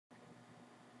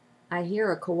I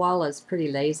hear a koala's pretty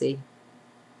lazy.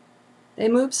 They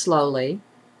move slowly.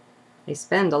 They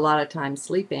spend a lot of time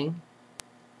sleeping.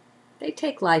 They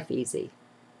take life easy.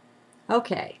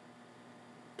 Okay,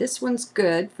 this one's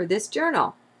good for this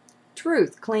journal.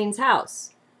 Truth cleans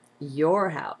house. Your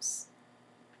house.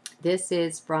 This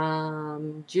is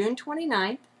from June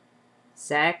 29th,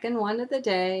 second one of the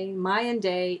day, Mayan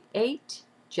day 8,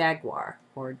 Jaguar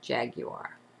or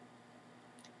Jaguar.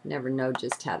 Never know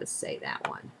just how to say that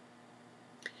one.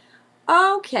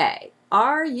 Okay,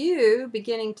 are you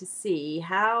beginning to see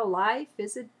how life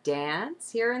is a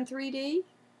dance here in 3D?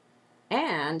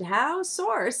 And how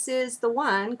Source is the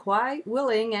one quite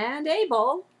willing and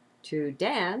able to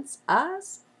dance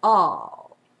us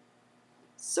all.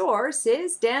 Source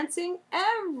is dancing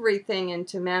everything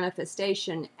into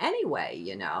manifestation anyway,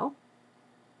 you know.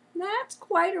 That's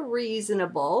quite a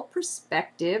reasonable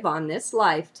perspective on this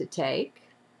life to take.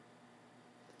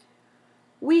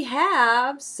 We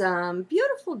have some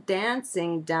beautiful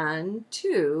dancing done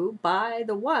too by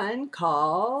the one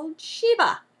called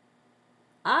Shiva.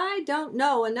 I don't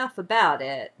know enough about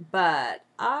it, but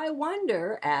I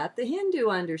wonder at the Hindu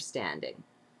understanding.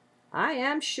 I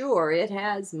am sure it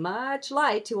has much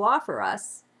light to offer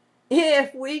us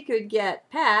if we could get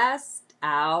past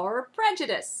our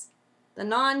prejudice, the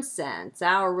nonsense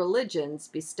our religions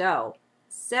bestow,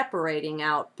 separating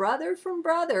out brother from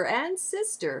brother and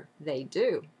sister, they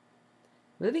do.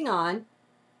 Moving on,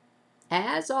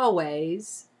 as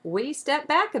always, we step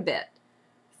back a bit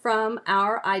from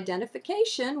our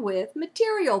identification with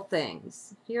material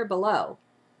things here below.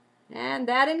 And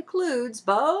that includes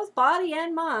both body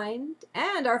and mind,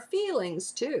 and our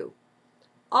feelings too.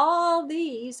 All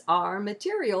these are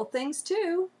material things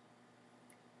too.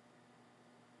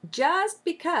 Just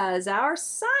because our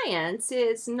science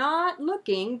is not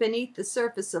looking beneath the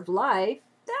surface of life,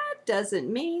 that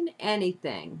doesn't mean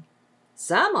anything.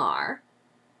 Some are.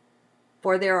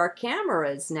 For there are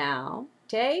cameras now.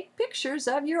 Take pictures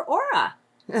of your aura.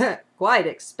 Quite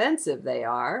expensive they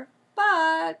are,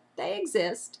 but they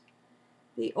exist.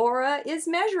 The aura is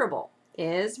measurable,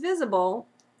 is visible,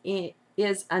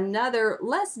 is another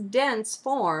less dense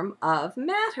form of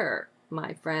matter,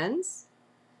 my friends.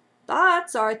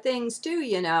 Thoughts are things too,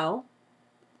 you know.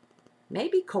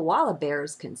 Maybe koala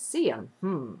bears can see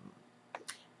them.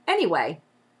 Anyway,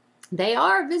 they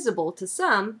are visible to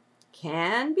some,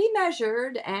 can be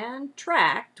measured and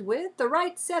tracked with the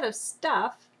right set of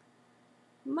stuff.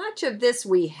 Much of this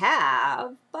we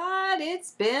have, but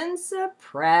it's been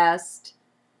suppressed.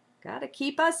 Gotta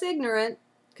keep us ignorant,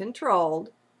 controlled.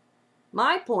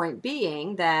 My point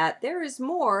being that there is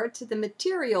more to the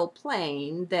material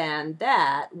plane than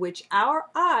that which our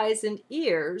eyes and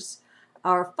ears,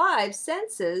 our 5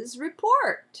 senses,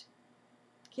 report.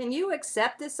 Can you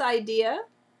accept this idea?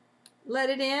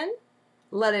 Let it in?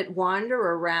 Let it wander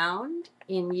around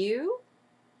in you?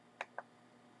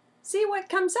 See what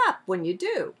comes up when you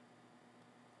do.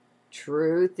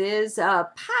 Truth is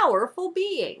a powerful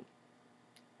being.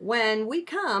 When we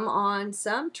come on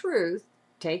some truth,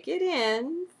 take it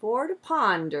in for to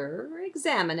ponder,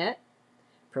 examine it,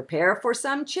 prepare for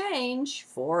some change,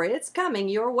 for it's coming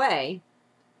your way.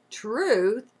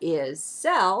 Truth is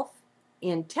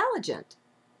self-intelligent.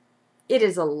 It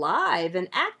is alive and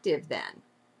active then,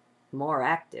 more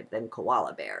active than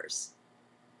koala bears.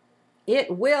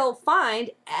 It will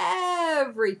find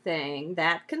everything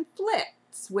that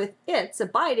conflicts with its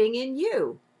abiding in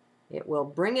you. It will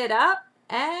bring it up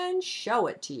and show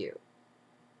it to you.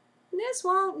 This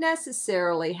won't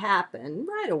necessarily happen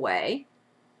right away.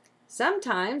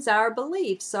 Sometimes our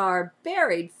beliefs are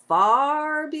buried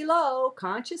far below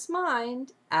conscious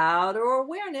mind. Outer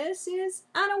awareness is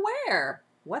unaware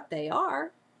what they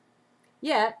are.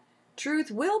 Yet,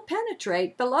 truth will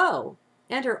penetrate below,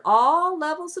 enter all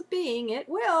levels of being. It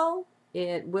will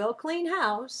clean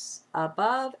house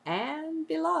above and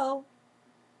below.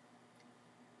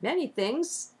 Many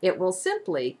things it will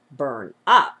simply burn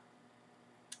up.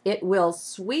 It will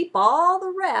sweep all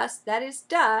the rest that is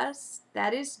dust,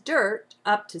 that is dirt,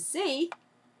 up to sea.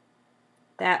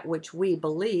 That which we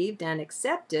believed and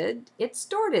accepted, it's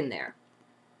stored in there.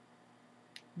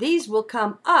 These will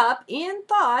come up in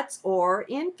thoughts or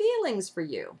in feelings for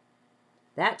you.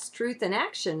 That's truth in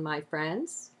action, my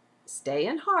friends. Stay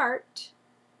in heart.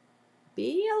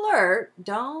 Be alert.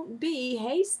 Don't be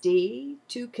hasty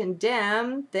to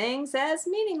condemn things as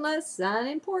meaningless,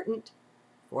 unimportant,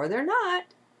 for they're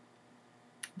not.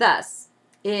 Thus,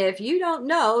 if you don't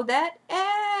know that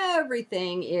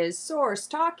everything is source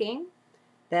talking,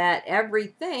 that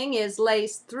everything is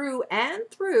laced through and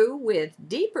through with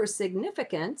deeper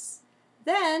significance,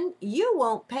 then you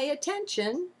won't pay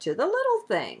attention to the little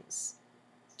things,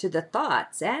 to the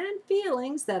thoughts and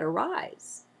feelings that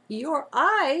arise. Your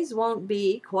eyes won't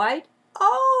be quite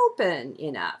open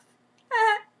enough.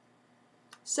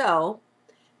 So,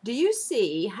 do you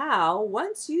see how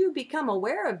once you become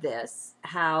aware of this,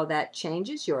 how that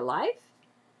changes your life?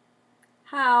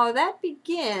 How that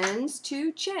begins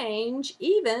to change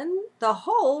even the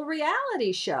whole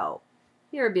reality show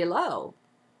here below.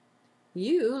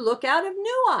 You look out of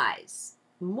new eyes,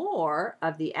 more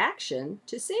of the action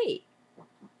to see.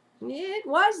 It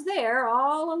was there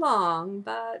all along,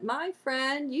 but my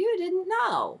friend, you didn't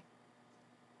know.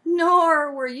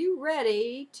 Nor were you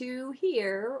ready to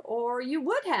hear, or you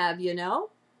would have, you know.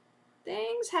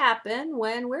 Things happen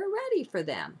when we're ready for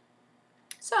them.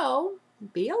 So,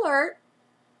 be alert.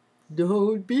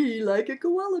 Don't be like a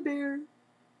koala bear.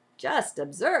 Just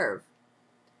observe.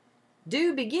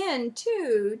 Do begin,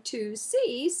 too, to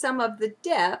see some of the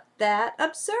depth that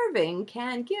observing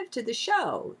can give to the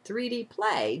show, 3D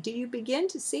play. Do you begin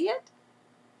to see it?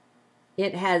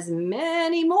 It has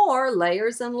many more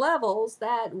layers and levels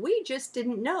that we just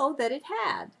didn't know that it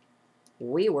had.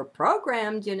 We were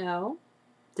programmed, you know,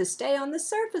 to stay on the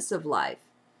surface of life.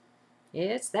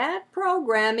 It's that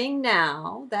programming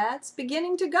now that's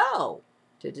beginning to go,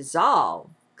 to dissolve,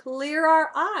 clear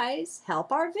our eyes,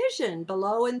 help our vision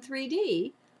below in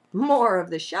 3D, more of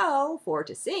the show for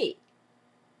to see.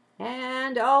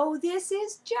 And oh, this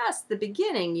is just the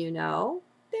beginning, you know.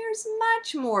 There's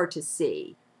much more to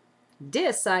see.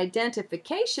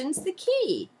 Disidentification's the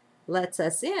key. Lets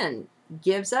us in,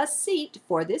 gives us seat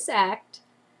for this act.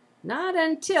 Not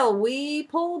until we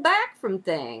pull back from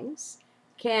things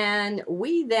can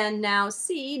we then now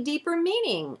see deeper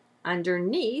meaning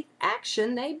underneath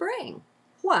action they bring,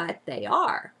 what they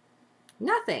are.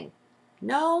 Nothing,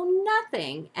 no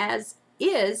nothing as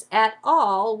is at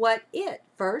all what it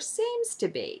first seems to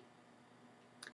be.